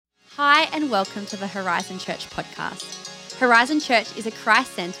and welcome to the Horizon Church podcast. Horizon Church is a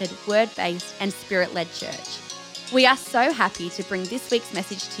Christ-centered, word-based and spirit-led church. We are so happy to bring this week's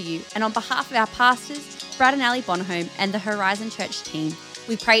message to you, and on behalf of our pastors, Brad and Ali Bonholm, and the Horizon Church team,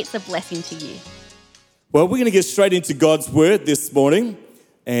 we pray it's a blessing to you. Well, we're going to get straight into God's Word this morning.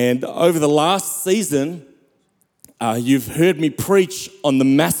 And over the last season, you've heard me preach on the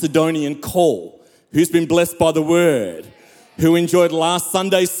Macedonian call. Who's been blessed by the Word? Who enjoyed last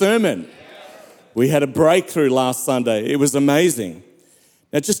Sunday's sermon? We had a breakthrough last Sunday. It was amazing.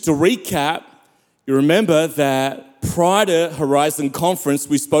 Now, just to recap, you remember that prior to Horizon Conference,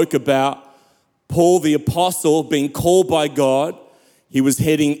 we spoke about Paul the Apostle being called by God. He was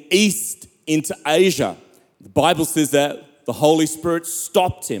heading east into Asia. The Bible says that the Holy Spirit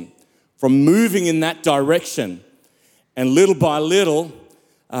stopped him from moving in that direction. And little by little,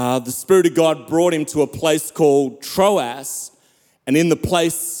 the Spirit of God brought him to a place called Troas. And in the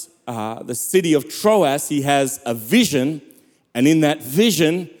place, the city of Troas, he has a vision. And in that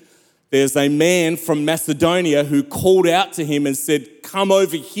vision, there's a man from Macedonia who called out to him and said, "Come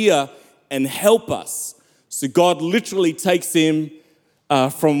over here and help us." So God literally takes him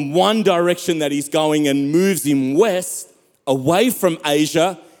from one direction that he's going and moves him west, away from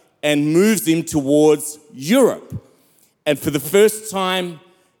Asia, and moves him towards Europe. And for the first time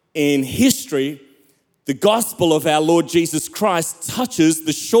in history, the gospel of our Lord Jesus Christ touches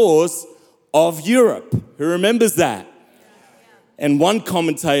the shores of Europe. Who remembers that? And one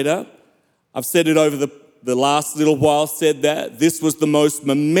commentator, I've said it over the last little while, said that this was the most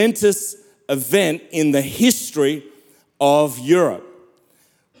momentous event in the history of Europe.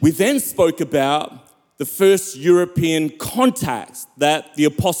 We then spoke about the first European contacts that the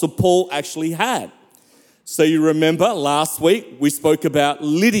Apostle Paul actually had. So you remember last week we spoke about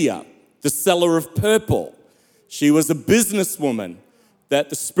Lydia, the seller of purple. She was a businesswoman that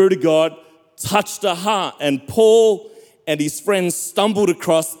the Spirit of God touched her heart, and Paul and his friends stumbled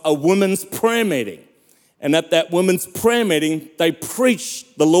across a women's prayer meeting. And at that women's prayer meeting, they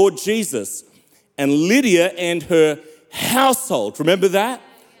preached the Lord Jesus. And Lydia and her household, remember that?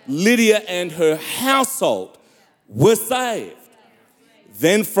 Lydia and her household were saved.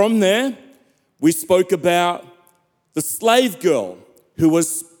 Then from there, we spoke about the slave girl who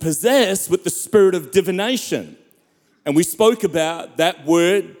was possessed with the spirit of divination. And we spoke about that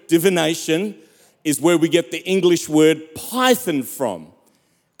word, divination, is where we get the English word python from.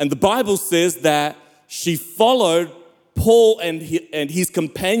 And the Bible says that she followed Paul and his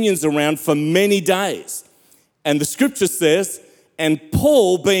companions around for many days. And the scripture says, and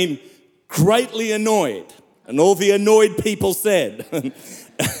Paul being greatly annoyed. And all the annoyed people said,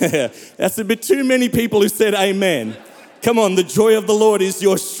 that's a bit too many people who said amen. Come on, the joy of the Lord is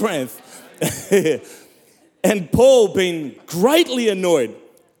your strength. And Paul, being greatly annoyed,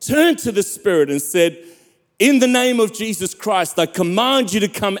 turned to the Spirit and said, "In the name of Jesus Christ, I command you to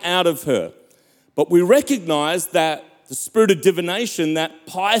come out of her." But we recognize that the spirit of divination, that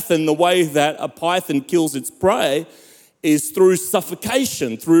python, the way that a python kills its prey, is through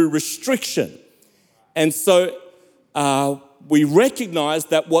suffocation, through restriction. And so we recognize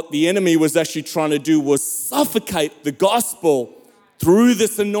that what the enemy was actually trying to do was suffocate the gospel through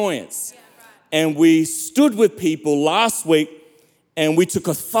this annoyance. And we stood with people last week and we took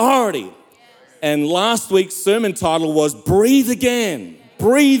authority. And last week's sermon title was Breathe Again,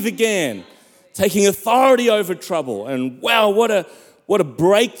 Breathe Again, taking authority over trouble. And wow, what a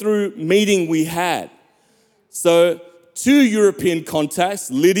breakthrough meeting we had. So 2 European contacts,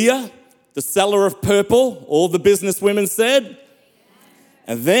 Lydia, the seller of purple, all the business women said.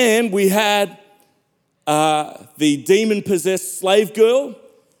 And then we had the demon-possessed slave girl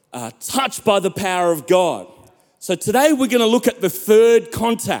touched by the power of God. So today we're going to look at the third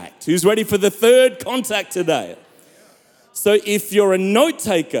contact. Who's ready for the third contact today? So if you're a note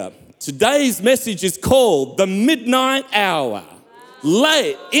taker, today's message is called The Midnight Hour.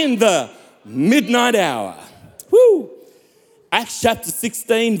 Late in the midnight hour. Woo! Acts chapter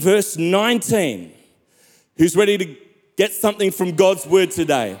 16, verse 19. Who's ready to get something from God's word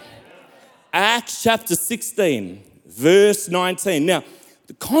today? Acts chapter 16, verse 19. Now,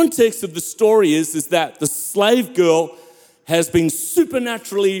 the context of the story is that the slave girl has been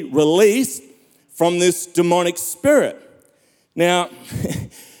supernaturally released from this demonic spirit. Now,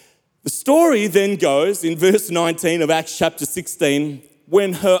 the story then goes in verse 19 of Acts chapter 16,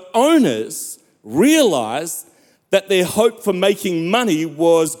 when her owners realized that their hope for making money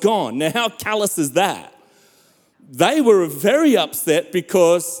was gone. Now, how callous is that? They were very upset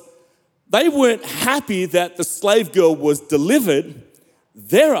because they weren't happy that the slave girl was delivered.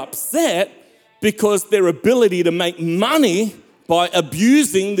 They're upset because their ability to make money by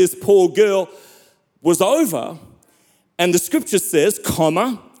abusing this poor girl was over. And the scripture says,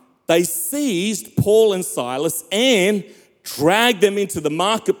 they seized Paul and Silas and dragged them into the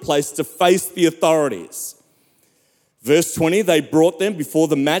marketplace to face the authorities. Verse 20, they brought them before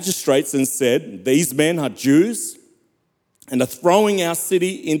the magistrates and said, these men are Jews and are throwing our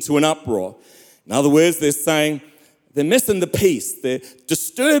city into an uproar. In other words, they're saying they're messing the peace. They're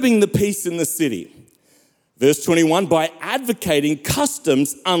disturbing the peace in the city. Verse 21, by advocating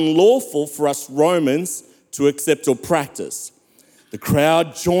customs unlawful for us Romans to accept or practice. The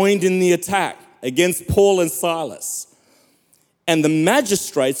crowd joined in the attack against Paul and Silas. And the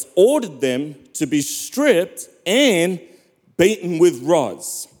magistrates ordered them to be stripped and beaten with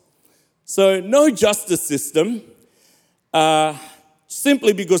rods. So no justice system,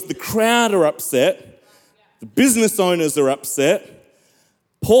 simply because the crowd are upset, the business owners are upset.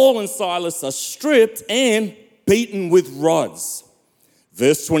 Paul and Silas are stripped and beaten with rods.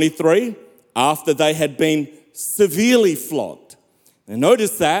 Verse 23, after they had been severely flogged. Now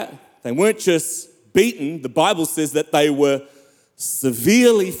notice that they weren't just beaten, the Bible says that they were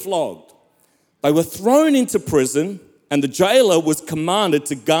severely flogged. They were thrown into prison, and the jailer was commanded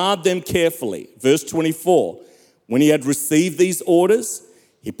to guard them carefully. Verse 24, when he had received these orders,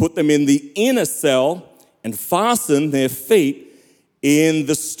 he put them in the inner cell and fastened their feet in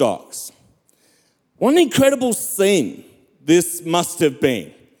the stocks. What an incredible scene this must have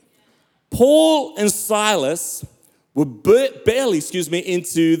been. Paul and Silas were barely,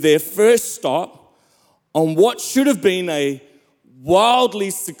 into their first stop on what should have been a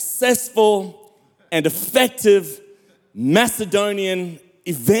wildly successful and effective Macedonian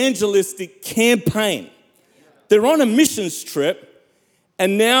evangelistic campaign. They're on a missions trip,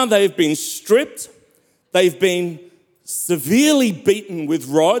 and now they've been stripped, they've been severely beaten with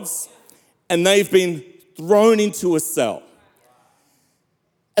rods, and they've been thrown into a cell.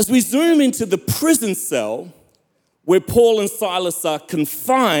 As we zoom into the prison cell where Paul and Silas are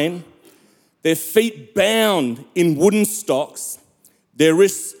confined, their feet bound in wooden stocks, their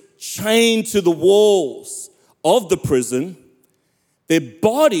wrists chained to the walls of the prison, their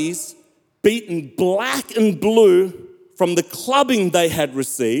bodies beaten black and blue from the clubbing they had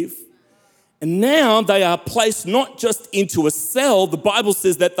received, and now they are placed not just into a cell, the Bible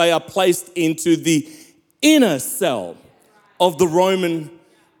says that they are placed into the inner cell of the Roman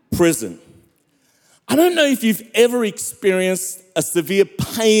prison. I don't know if you've ever experienced a severe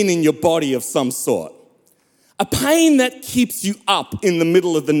pain in your body of some sort. A pain that keeps you up in the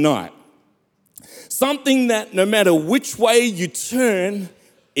middle of the night. Something that no matter which way you turn,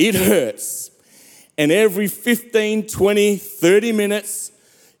 it hurts. And every 15, 20, 30 minutes,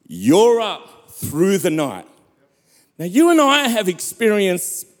 you're up through the night. Now, you and I have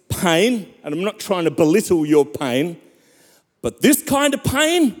experienced pain, and I'm not trying to belittle your pain, but this kind of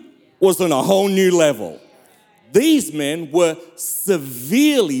pain was on a whole new level. These men were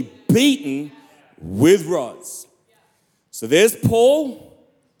severely beaten with rods. So there's Paul,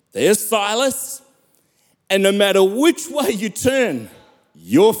 there's Silas, and no matter which way you turn,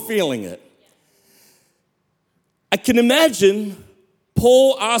 you're feeling it. I can imagine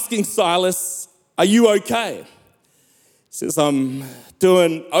Paul asking Silas, are you okay? He says, I'm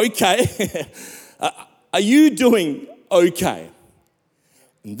doing okay. Are you doing okay?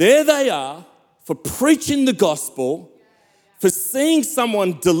 And there they are for preaching the gospel, for seeing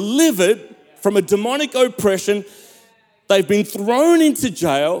someone delivered from a demonic oppression. They've been thrown into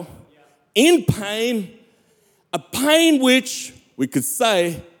jail in pain, a pain which we could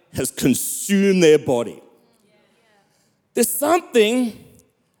say has consumed their body. There's something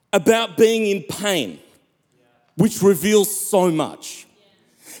about being in pain which reveals so much.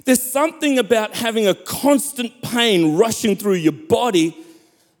 There's something about having a constant pain rushing through your body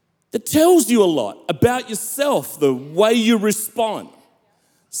that tells you a lot about yourself, the way you respond.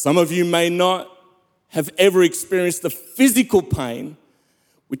 Some of you may not have ever experienced the physical pain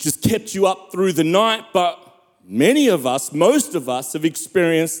which has kept you up through the night, but many of us, most of us, have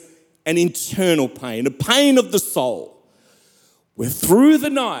experienced an internal pain, a pain of the soul, where through the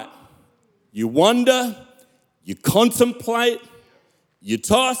night you wonder, you contemplate, you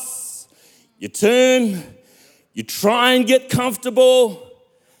toss, you turn, you try and get comfortable,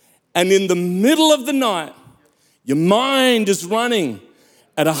 and in the middle of the night, your mind is running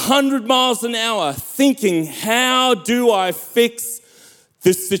at 100 miles an hour thinking, how do I fix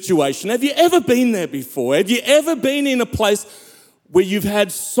this situation? Have you ever been there before? Have you ever been in a place where you've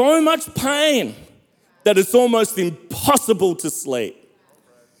had so much pain that it's almost impossible to sleep?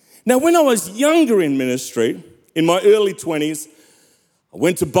 Now, when I was younger in ministry, in my early 20s, I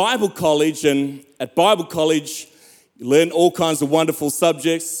went to Bible college, and at Bible college, You learn all kinds of wonderful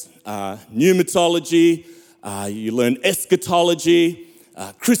subjects, pneumatology, you learn eschatology,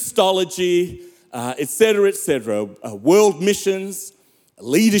 Christology, etc., world missions,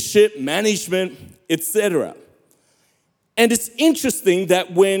 leadership, management, etc. And it's interesting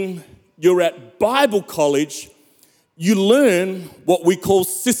that when you're at Bible college, you learn what we call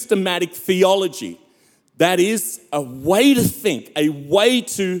systematic theology. That is a way to think, a way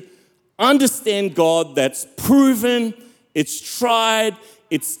to understand God that's proven, it's tried,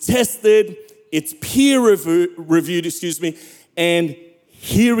 it's tested, it's peer reviewed, and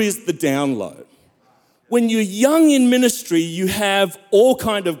here is the download. When you're young in ministry, you have all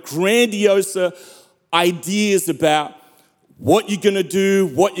kind of grandiose ideas about what you're going to do,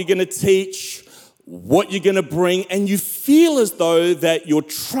 what you're going to teach, what you're going to bring, and you feel as though that your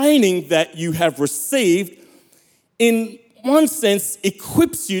training that you have received, in one sense,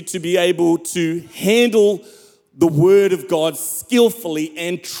 equips you to be able to handle the Word of God skillfully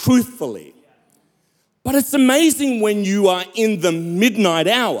and truthfully. But it's amazing when you are in the midnight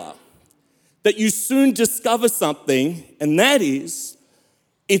hour that you soon discover something, and that is,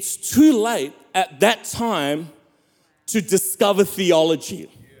 it's too late at that time to discover theology.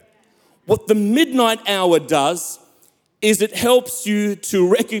 What the midnight hour does is it helps you to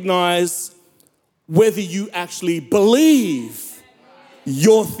recognize whether you actually believe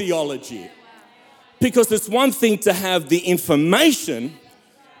your theology. Because it's one thing to have the information,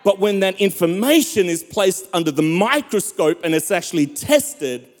 but when that information is placed under the microscope and it's actually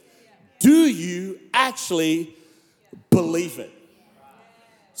tested, do you actually believe it?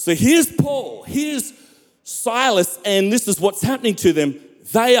 So here's Paul, here's Silas, and this is what's happening to them.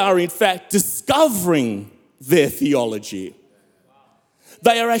 They are, in fact, discovering their theology.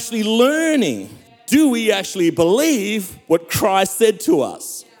 They are actually learning, do we actually believe what Christ said to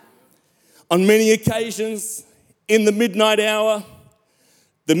us? On many occasions, in the midnight hour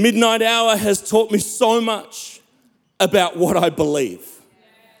has taught me so much about what I believe.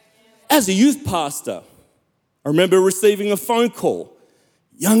 As a youth pastor, I remember receiving a phone call.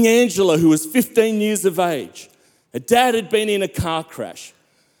 Young Angela, who was 15 years of age, her dad had been in a car crash.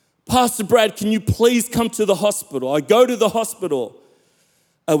 Pastor Brad, can you please come to the hospital? I go to the hospital.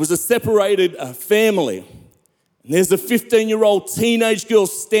 It was a separated family. And there's a 15-year-old teenage girl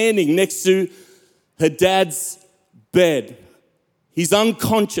standing next to her dad's bed. He's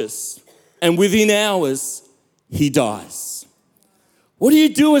unconscious, and within hours, he dies. What do you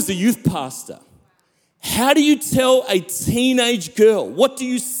do as a youth pastor? How do you tell a teenage girl? What do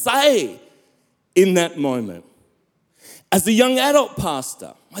you say in that moment? As a young adult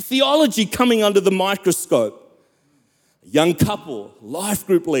pastor, my theology coming under the microscope, a young couple, life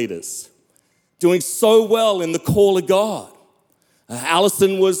group leaders, doing so well in the call of God.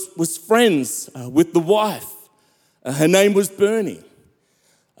 Alison was friends with the wife. Her name was Bernie.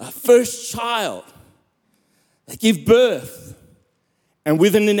 First child, they give birth. And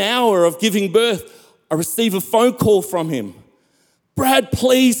within an hour of giving birth, I receive a phone call from him. Brad,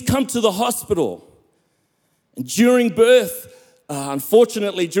 please come to the hospital. And during birth,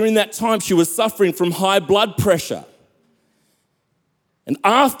 unfortunately, during that time, she was suffering from high blood pressure. And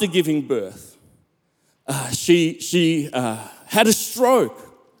after giving birth, she had a stroke.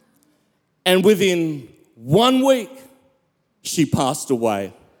 And within 1 week, she passed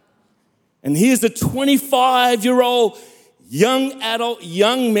away. And here's a 25-year-old young adult,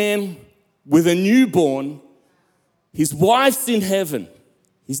 young man with a newborn. His wife's in heaven.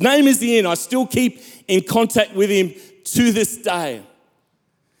 His name is Ian. I still keep in contact with him to this day.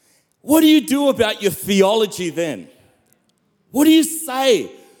 What do you do about your theology then? What do you say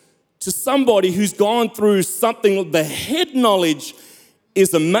to somebody who's gone through something? The head knowledge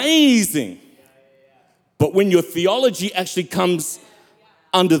is amazing. But when your theology actually comes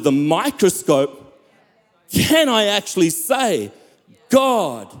under the microscope, can I actually say,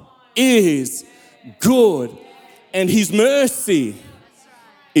 God is good and his mercy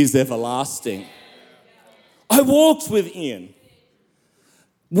is everlasting? I walked with Ian,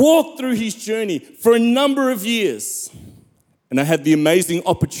 walked through his journey for a number of years, and I had the amazing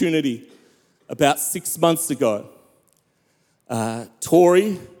opportunity about 6 months ago.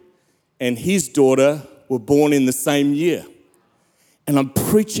 Tori and his daughter were born in the same year, and I'm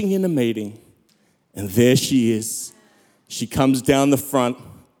preaching in a meeting, and there she is. She comes down the front.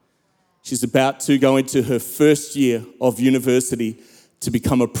 She's about to go into her first year of university to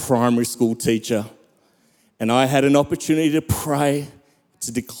become a primary school teacher. And I had an opportunity to pray,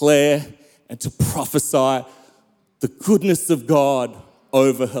 to declare, and to prophesy the goodness of God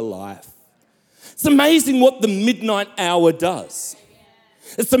over her life. It's amazing what the midnight hour does.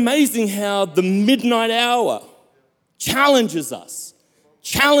 It's amazing how the midnight hour challenges us,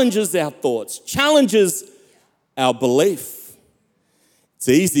 challenges our thoughts, challenges our belief. It's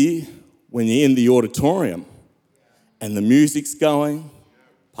easy when you're in the auditorium and the music's going,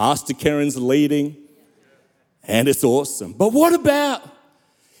 Pastor Karen's leading, and it's awesome. But what about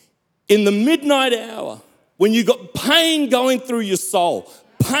in the midnight hour when you've got pain going through your soul,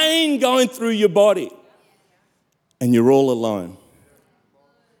 pain going through your body, and you're all alone?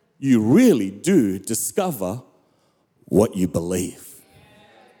 You really do discover what you believe.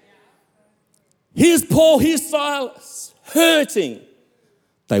 Here's Paul, here's Silas, hurting.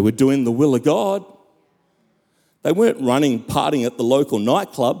 They were doing the will of God. They weren't running, partying at the local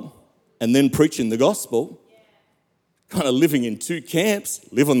nightclub and then preaching the gospel. Kind of living in two camps,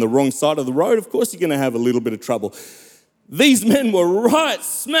 live on the wrong side of the road, of course you're going to have a little bit of trouble. These men were right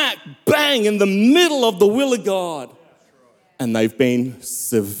smack bang in the middle of the will of God. And they've been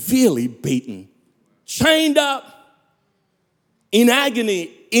severely beaten, chained up, in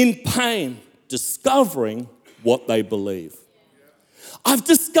agony, in pain, discovering what they believe. I've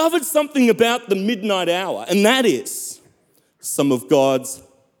discovered something about the midnight hour, and that is some of God's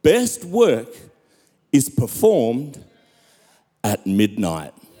best work is performed at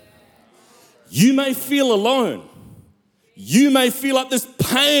midnight. You may feel alone. You may feel like this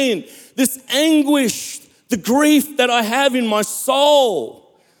pain, this anguish, the grief that I have in my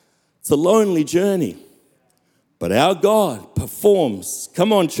soul. It's a lonely journey. But our God performs,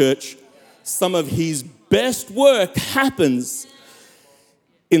 come on church, some of his best work happens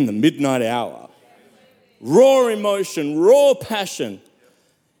in the midnight hour. Raw emotion, raw passion.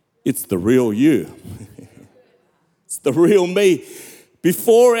 It's the real you. It's the real me.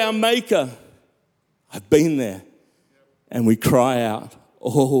 Before our Maker, I've been there. And we cry out,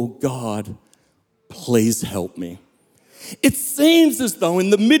 oh God, please help me. It seems as though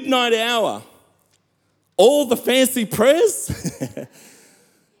in the midnight hour, all the fancy prayers,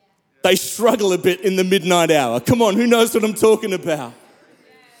 they struggle a bit in the midnight hour. Come on, who knows what I'm talking about?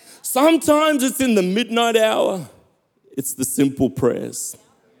 Sometimes it's in the midnight hour, it's the simple prayers.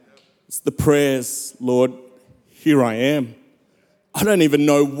 It's the prayers, Lord, here I am. I don't even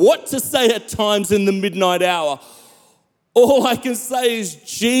know what to say at times in the midnight hour. All I can say is,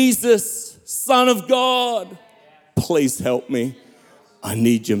 Jesus, Son of God, please help me. I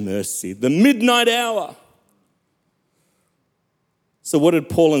need your mercy. The midnight hour. So what did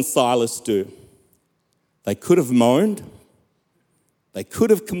Paul and Silas do? They could have moaned. They could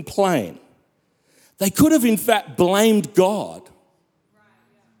have complained. They could have, in fact, blamed God.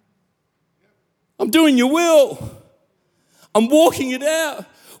 I'm doing your will. I'm walking it out.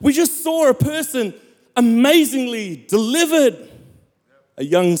 We just saw a person amazingly delivered, a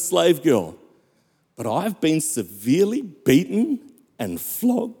young slave girl. But I've been severely beaten and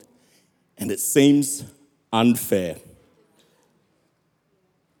flogged, and it seems unfair.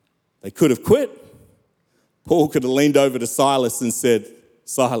 They could have quit. Paul could have leaned over to Silas and said,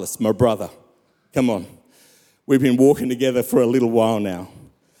 Silas, my brother, come on. We've been walking together for a little while now.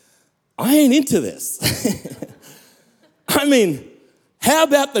 I ain't into this. I mean, how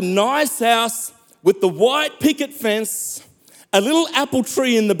about the nice house with the white picket fence, a little apple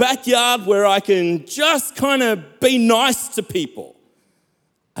tree in the backyard where I can just kind of be nice to people?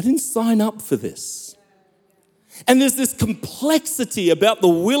 I didn't sign up for this. And there's this complexity about the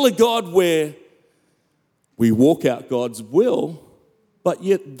will of God where we walk out God's will, but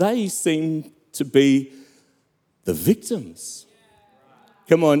yet they seem to be the victims.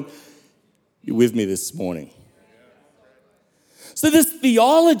 Come on, you're with me this morning. So this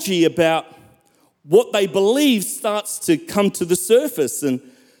theology about what they believe starts to come to the surface, and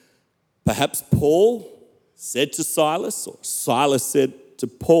perhaps Paul said to Silas, or Silas said to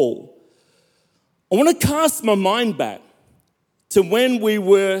Paul, I want to cast my mind back to when we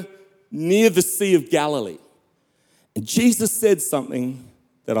were near the Sea of Galilee. And Jesus said something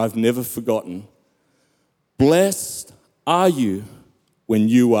that I've never forgotten. Blessed are you when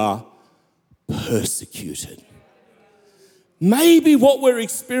you are persecuted. Maybe what we're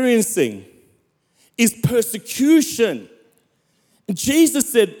experiencing is persecution. And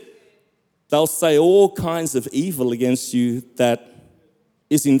Jesus said, they'll say all kinds of evil against you that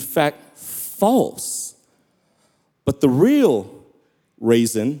is in fact false. But the real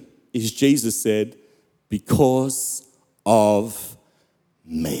reason is Jesus said, because of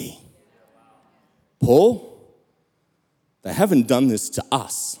me. Paul, they haven't done this to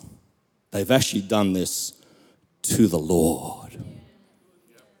us. They've actually done this to the Lord.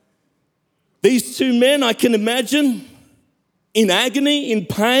 These two men, I can imagine, in agony, in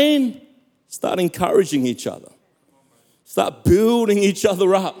pain, start encouraging each other. Start building each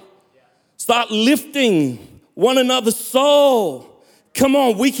other up. Start lifting one another's soul. Come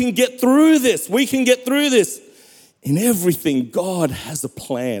on, we can get through this. We can get through this. In everything, God has a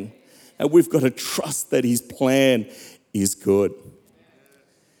plan, and we've got to trust that his plan is good.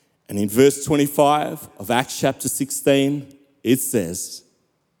 And in verse 25 of Acts chapter 16, it says,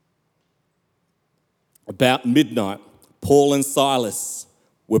 about midnight, Paul and Silas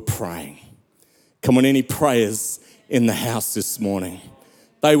were praying. Come on, any prayers in the house this morning?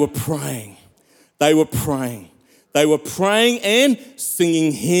 They were praying. They were praying. They were praying and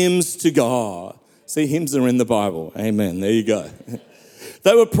singing hymns to God. See, hymns are in the Bible. Amen. There you go.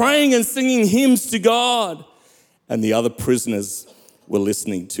 They were praying and singing hymns to God, and the other prisoners were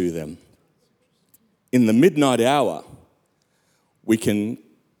listening to them. In the midnight hour, we can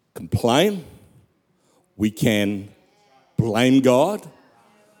complain, we can blame God,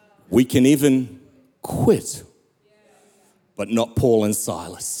 we can even quit, but not Paul and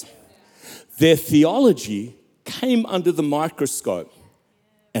Silas. Their theology came under the microscope,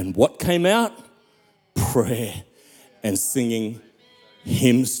 and what came out? Prayer and singing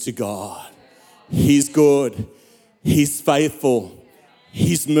hymns to God. He's good, he's faithful,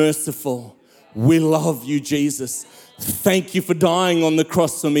 he's merciful. We love you, Jesus. Thank you for dying on the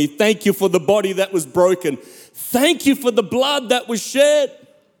cross for me. Thank you for the body that was broken. Thank you for the blood that was shed.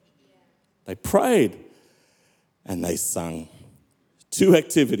 They prayed and they sung. 2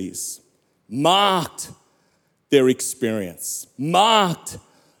 activities marked their experience, marked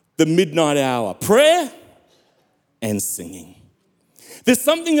the midnight hour, prayer and singing. There's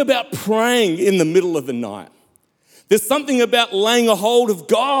something about praying in the middle of the night. There's something about laying a hold of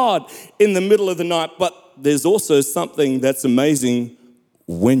God in the middle of the night, but there's also something that's amazing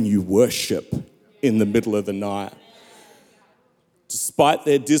when you worship in the middle of the night. Despite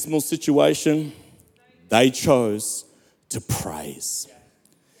their dismal situation, they chose to praise.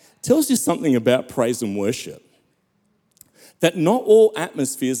 It tells you something about praise and worship, that not all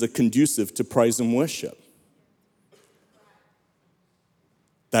atmospheres are conducive to praise and worship.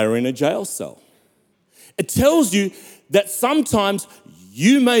 They were in a jail cell. It tells you that sometimes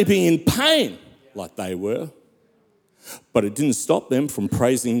you may be in pain like they were, but it didn't stop them from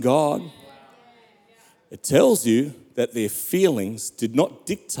praising God. It tells you that their feelings did not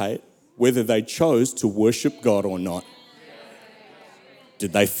dictate whether they chose to worship God or not.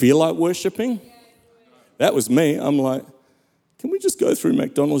 Did they feel like worshiping? That was me. I'm like, can we just go through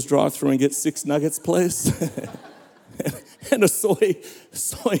McDonald's drive-thru and get 6 nuggets, please? And a soy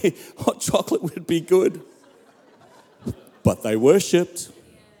hot chocolate would be good. But they worshipped.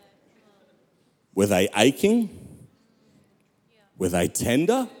 Were they aching? Were they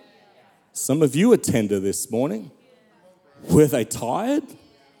tender? Some of you are tender this morning. Were they tired?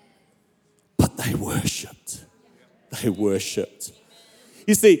 But they worshipped. They worshipped.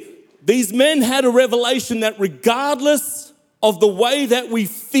 You see, these men had a revelation that regardless of the way that we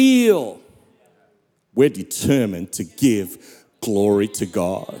feel, we're determined to give glory to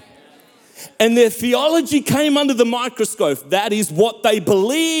God. And their theology came under the microscope. That is what they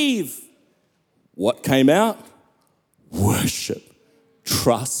believe. What came out? Worship,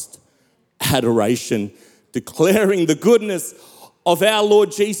 trust, adoration, declaring the goodness of our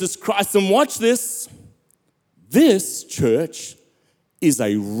Lord Jesus Christ. And watch this. This, church, is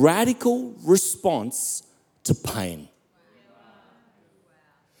a radical response to pain.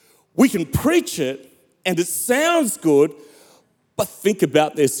 We can preach it and it sounds good, but think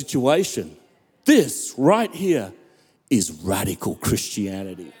about their situation. This right here is radical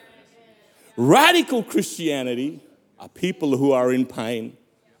Christianity. Radical Christianity are people who are in pain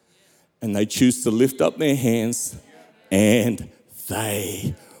and they choose to lift up their hands and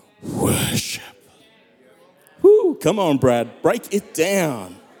they worship. Woo, come on, Brad, break it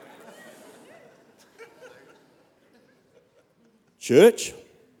down. Church,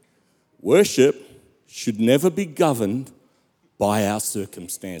 worship should never be governed by our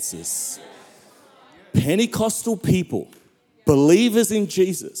circumstances. Pentecostal people, believers in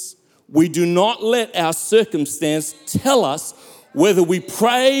Jesus, we do not let our circumstance tell us whether we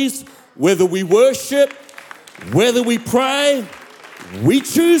praise, whether we worship, whether we pray. We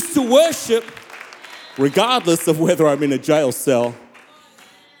choose to worship regardless of whether I'm in a jail cell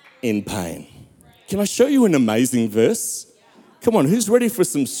in pain. Can I show you an amazing verse? Come on, who's ready for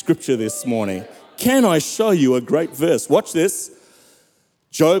some scripture this morning? Can I show you a great verse? Watch this.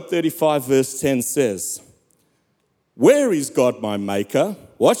 Job 35 verse 10 says, "Where is God my maker?"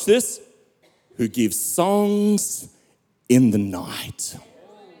 Watch this. "Who gives songs in the night."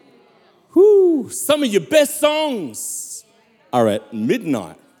 Whoo, some of your best songs are at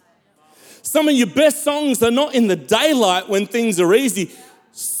midnight. Some of your best songs are not in the daylight when things are easy.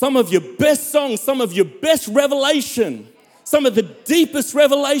 Some of your best songs, some of your best revelation, some of the deepest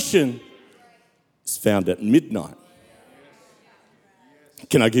revelation is found at midnight.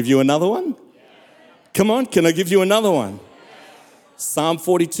 Can I give you another one? Come on, can I give you another one? Psalm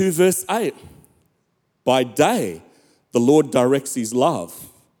 42 verse 8. By day, the Lord directs his love.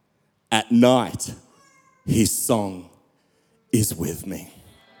 At night, his song is with me.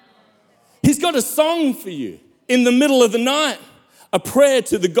 He's got a song for you in the middle of the night, a prayer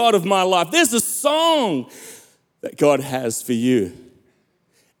to the God of my life. There's a song that God has for you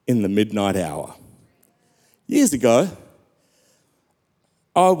in the midnight hour. Years ago,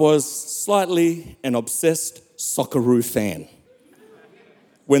 I was slightly an obsessed Socceroo fan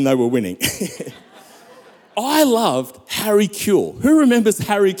when they were winning. I loved Harry Kewell. Who remembers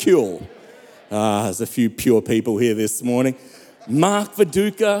Harry Kewell? There's a few pure people here this morning. Mark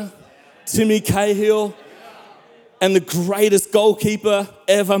Viduka, Timmy Cahill, and the greatest goalkeeper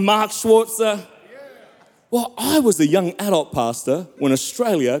ever, Mark Schwarzer. Well, I was a young adult pastor when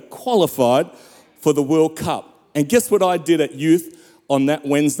Australia qualified for the World Cup. And guess what I did at youth on that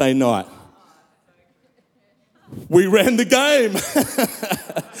Wednesday night? We ran the game.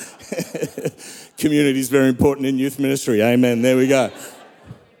 Community is very important in youth ministry. Amen. There we go.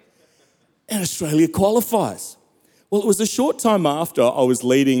 And Australia qualifies. Well, it was a short time after I was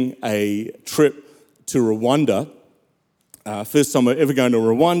leading a trip to Rwanda. First time I ever going to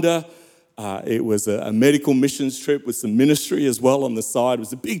Rwanda. It was a medical missions trip with some ministry as well on the side. It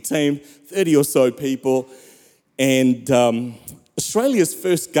was a big team, 30 or so people. And Australia's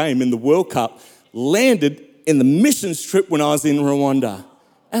first game in the World Cup landed in the missions trip when I was in Rwanda.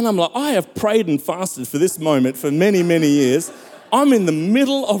 And I'm like, I have prayed and fasted for this moment for many, many years. I'm in the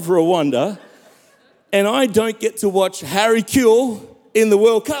middle of Rwanda and I don't get to watch Harry Kewell in the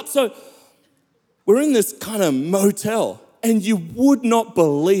World Cup. So we're in this kind of motel and you would not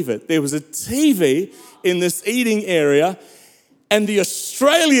believe it. There was a TV in this eating area and the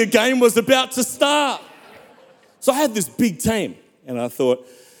Australia game was about to start. So I had this big team and I thought,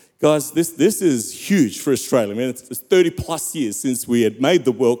 guys, this is huge for Australia. I mean, it's 30 plus years since we had made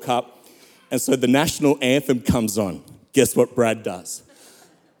the World Cup. And so the national anthem comes on. Guess what Brad does?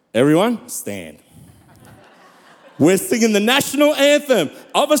 Everyone, stand. We're singing the national anthem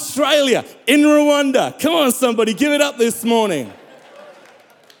of Australia in Rwanda. Come on, somebody, give it up this morning.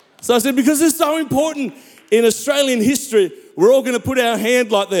 So I said, because it's so important in Australian history, we're all going to put our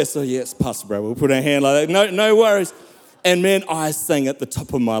hand like this. So yes, Pastor Brad, we'll put our hand like that. No worries. And man, I sang at the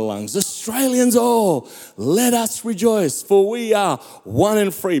top of my lungs, Australians all, let us rejoice, for we are one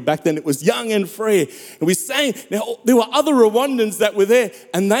and free. Back then it was young and free. And we sang. Now, there were other Rwandans that were there,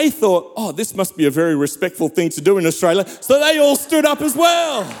 and they thought, oh, this must be a very respectful thing to do in Australia. So they all stood up as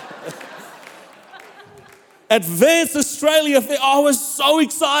well. Advance Australia. I was so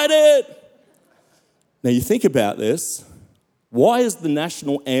excited. Now, you think about this. Why is the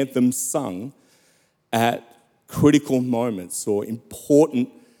national anthem sung at critical moments or important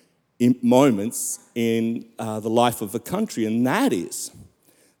moments in the life of the country? And that is,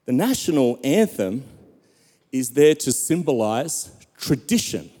 the national anthem is there to symbolize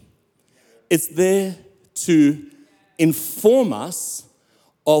tradition. It's there to inform us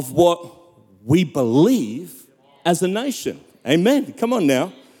of what we believe as a nation. Amen. Come on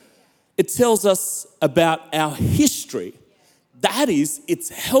now. It tells us about our history. That is, it's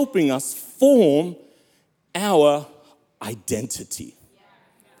helping us form our identity.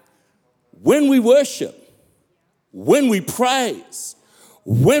 When we worship, when we praise,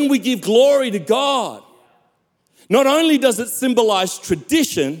 when we give glory to God, not only does it symbolize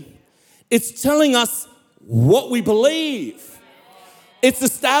tradition, it's telling us what we believe. It's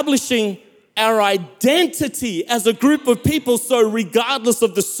establishing our identity as a group of people, so regardless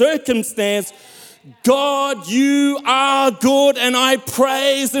of the circumstance, God, you are good, and I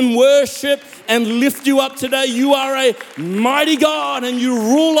praise and worship and lift you up today. You are a mighty God, and you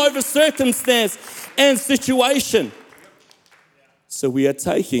rule over circumstance and situation. So we are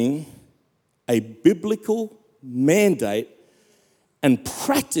taking a biblical mandate and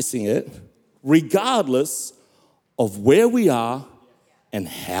practicing it regardless of where we are and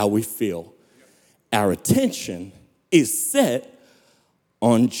how we feel. Our attention is set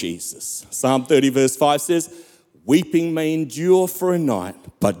on Jesus. Psalm 30 verse 5 says, weeping may endure for a night,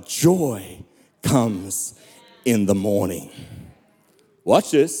 but joy comes in the morning. Watch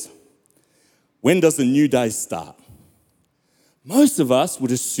this. When does a new day start? Most of us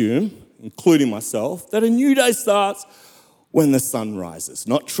would assume, including myself, that a new day starts when the sun rises.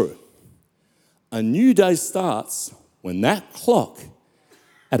 Not true. A new day starts when that clock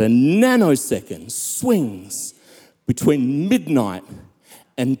at a nanosecond swings between midnight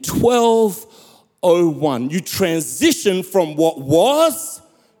and 12:01. You transition from what was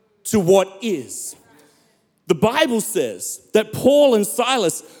to what is. The Bible says that Paul and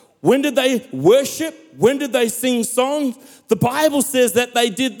Silas, when did they worship? When did they sing songs? The Bible says that they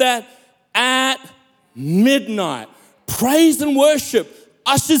did that at midnight. Praise and worship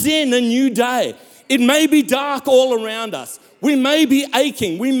ushers in a new day. It may be dark all around us. We may be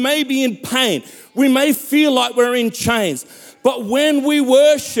aching. We may be in pain. We may feel like we're in chains. But when we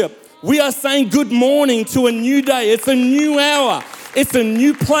worship, we are saying good morning to a new day. It's a new hour. It's a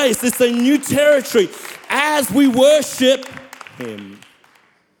new place. It's a new territory. As we worship Him,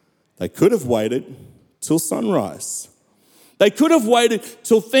 they could have waited till sunrise. They could have waited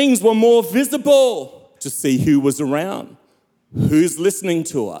till things were more visible to see who was around, who's listening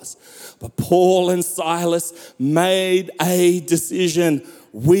to us. But Paul and Silas made a decision.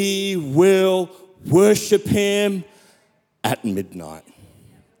 We will worship Him at midnight.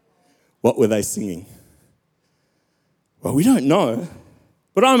 What were they singing? Well, we don't know,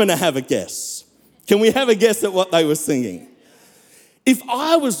 but I'm going to have a guess. Can we have a guess at what they were singing? If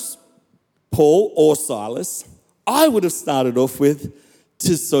I was Paul or Silas, I would have started off with,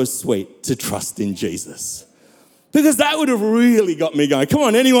 "'Tis so sweet to trust in Jesus." Because that would have really got me going. Come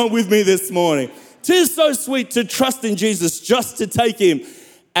on, anyone with me this morning? 'Tis so sweet to trust in Jesus, just to take Him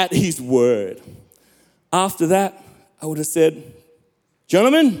at His word. After that, I would have said,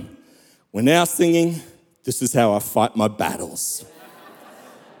 "Gentlemen, we're now singing, 'This is how I fight my battles.'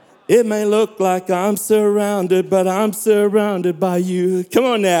 It may look like I'm surrounded, but I'm surrounded by you." Come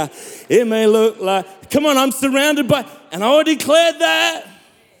on now. It may look like, come on, I'm surrounded by, and I declared that.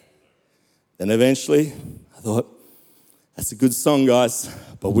 Then eventually, I thought, that's a good song, guys,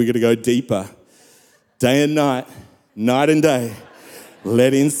 but we're going to go deeper. Day and night, night and day,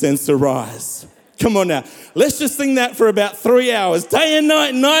 let incense arise. Come on now. Let's just sing that for about 3 hours. Day and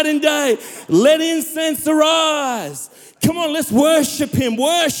night, night and day, let incense arise. Come on, let's worship Him,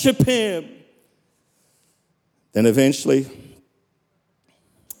 worship Him. Then eventually,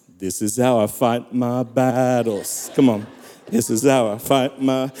 this is how I fight my battles. Come on. This is how I fight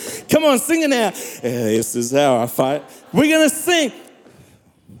my... Come on, sing it now. This is how I fight. We're going to sing.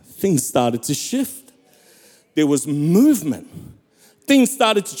 Things started to shift. There was movement. Things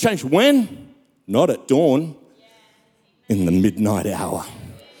started to change. When? Not at dawn. In the midnight hour.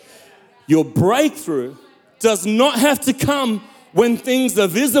 Your breakthrough does not have to come when things are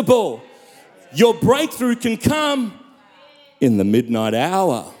visible. Your breakthrough can come in the midnight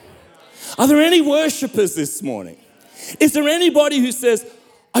hour. Are there any worshipers this morning? Is there anybody who says,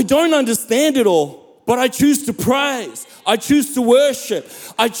 "I don't understand it all, but I choose to praise. I choose to worship.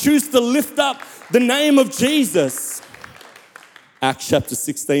 I choose to lift up the name of Jesus"? Acts chapter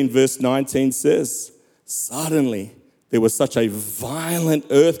 16 verse 19 says, "Suddenly there was such a violent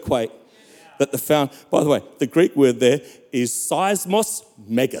earthquake that by the way, the Greek word there is seismos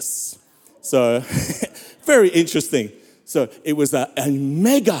megas." So very interesting. So it was a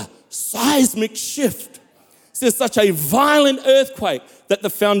mega seismic shift. It says such a violent earthquake that the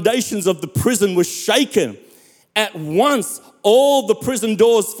foundations of the prison were shaken. At once, all the prison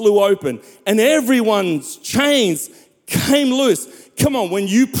doors flew open and everyone's chains came loose. Come on, when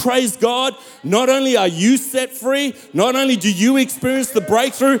you praise God, not only are you set free, not only do you experience the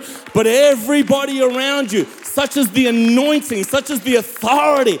breakthrough, but everybody around you, such as the anointing, such as the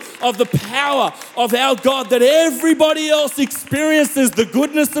authority of the power of our God, that everybody else experiences the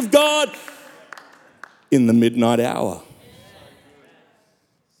goodness of God in the midnight hour.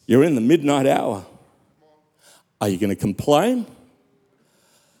 You're in the midnight hour. Are you going to complain?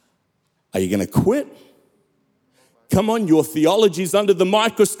 Are you going to quit? Come on, your theology is under the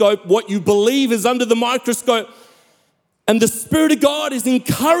microscope. What you believe is under the microscope. And the Spirit of God is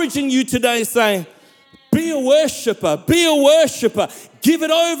encouraging you today, saying, be a worshiper, be a worshiper. Give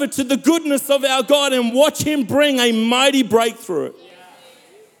it over to the goodness of our God and watch Him bring a mighty breakthrough.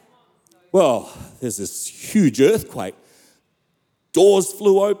 Well, there's this huge earthquake. Doors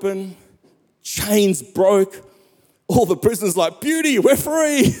flew open, chains broke. All the prisoners like, beauty, we're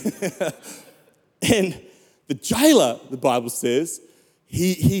free. And the jailer, the Bible says,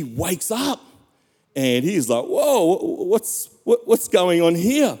 he wakes up and he's like, whoa, what's going on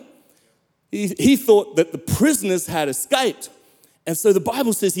here? He thought that the prisoners had escaped. And so the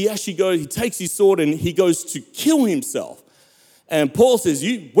Bible says he takes his sword and he goes to kill himself. And Paul says,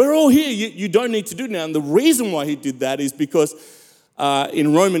 we're all here, you don't need to do it now. And the reason why he did that is because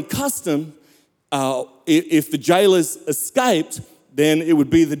in Roman custom, if the jailers escaped, then it would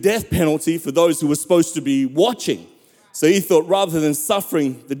be the death penalty for those who were supposed to be watching. So he thought rather than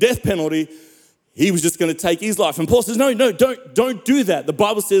suffering the death penalty, he was just going to take his life. And Paul says, no, don't do that. The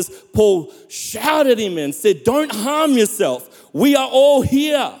Bible says Paul shouted at him and said, don't harm yourself. We are all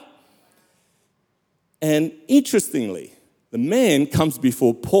here. And interestingly, the man comes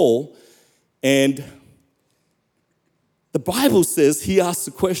before Paul, and the Bible says he asks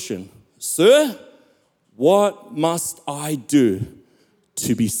the question, sir, what must I do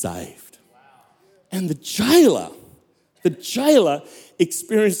to be saved? And the jailer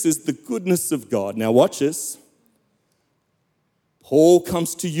experiences the goodness of God. Now watch this. Paul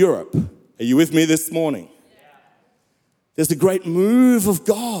comes to Europe. Are you with me this morning? There's a great move of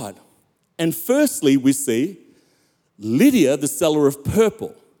God. And firstly, we see Lydia, the seller of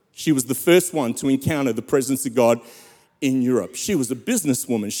purple. She was the first one to encounter the presence of God in Europe. She was a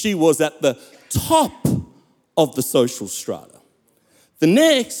businesswoman. She was at the top of the social strata. The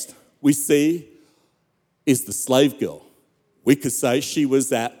next we see is the slave girl. We could say she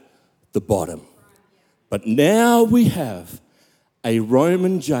was at the bottom. But now we have a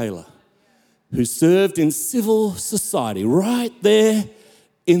Roman jailer who served in civil society right there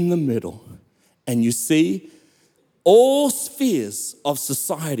in the middle. And you see all spheres of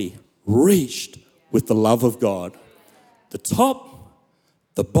society reached with the love of God. The top,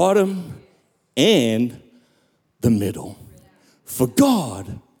 the bottom, and the middle. For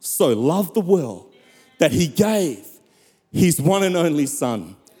God so loved the world that he gave his one and only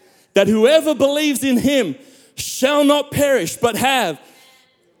Son, that whoever believes in him shall not perish but have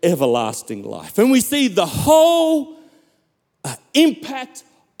everlasting life. And we see the whole impact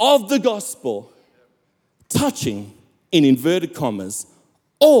of the gospel touching, in inverted commas,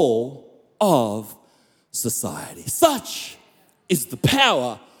 all of society. Such is the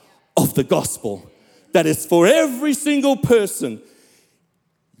power of the gospel, that is for every single person,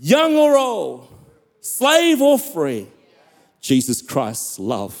 young or old, slave or free. Jesus Christ's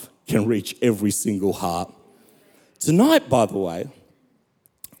love can reach every single heart. Tonight, by the way,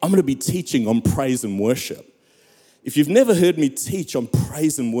 I'm going to be teaching on praise and worship. If you've never heard me teach on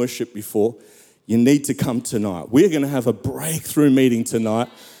praise and worship before, you need to come tonight. We're going to have a breakthrough meeting tonight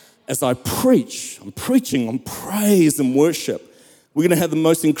as I preach. I'm preaching on praise and worship. We're going to have the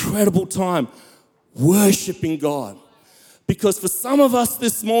most incredible time worshiping God. Because for some of us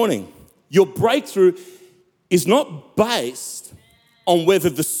this morning, your breakthrough is not based on whether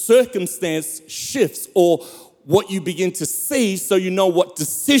the circumstance shifts or what you begin to see so you know what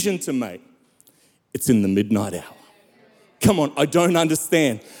decision to make. It's in the midnight hour. Come on, I don't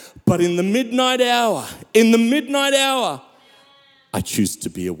understand. But in the midnight hour, I choose to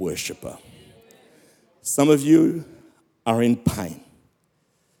be a worshiper. Some of you are in pain.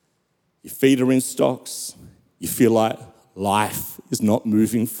 Your feet are in stocks. You feel like life is not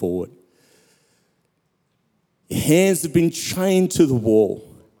moving forward. Your hands have been chained to the wall,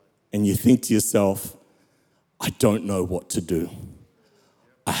 and you think to yourself, I don't know what to do.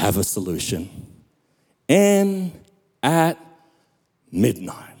 I have a solution. And at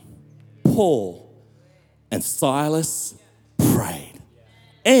midnight, Paul and Silas prayed,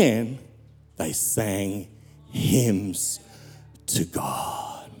 and they sang hymns to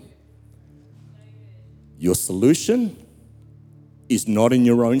God. Your solution is not in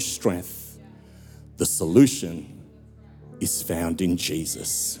your own strength. The solution is found in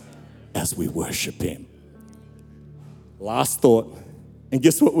Jesus as we worship him. Last thought, and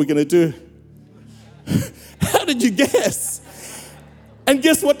guess what we're going to do? How did you guess? And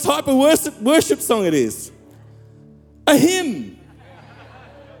guess what type of worship song it is? A hymn.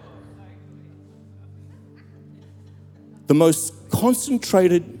 The most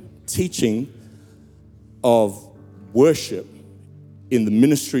concentrated teaching of worship in the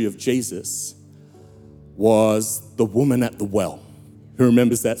ministry of Jesus was the woman at the well. Who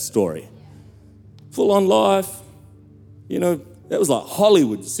remembers that story? Full on life, that was like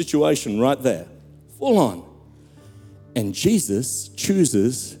Hollywood situation right there. Full on. And Jesus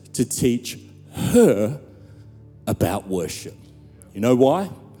chooses to teach her about worship. You know why?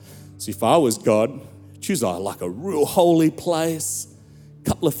 So if I was God, choose like a real holy place,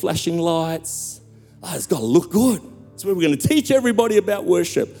 couple of flashing lights. It's got to look good. That's where we're going to teach everybody about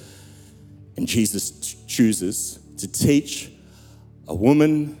worship. And Jesus chooses to teach a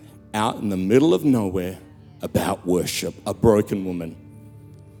woman out in the middle of nowhere about worship, a broken woman.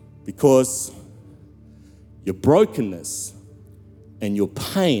 Because your brokenness and your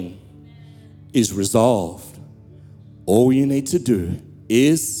pain is resolved. All you need to do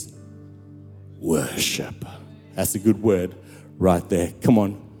is worship. That's a good word right there. Come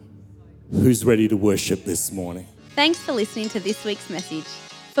on. Who's ready to worship this morning? Thanks for listening to this week's message.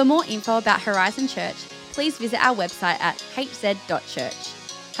 For more info about Horizon Church, please visit our website at hz.church.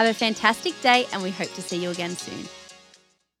 Have a fantastic day, and we hope to see you again soon.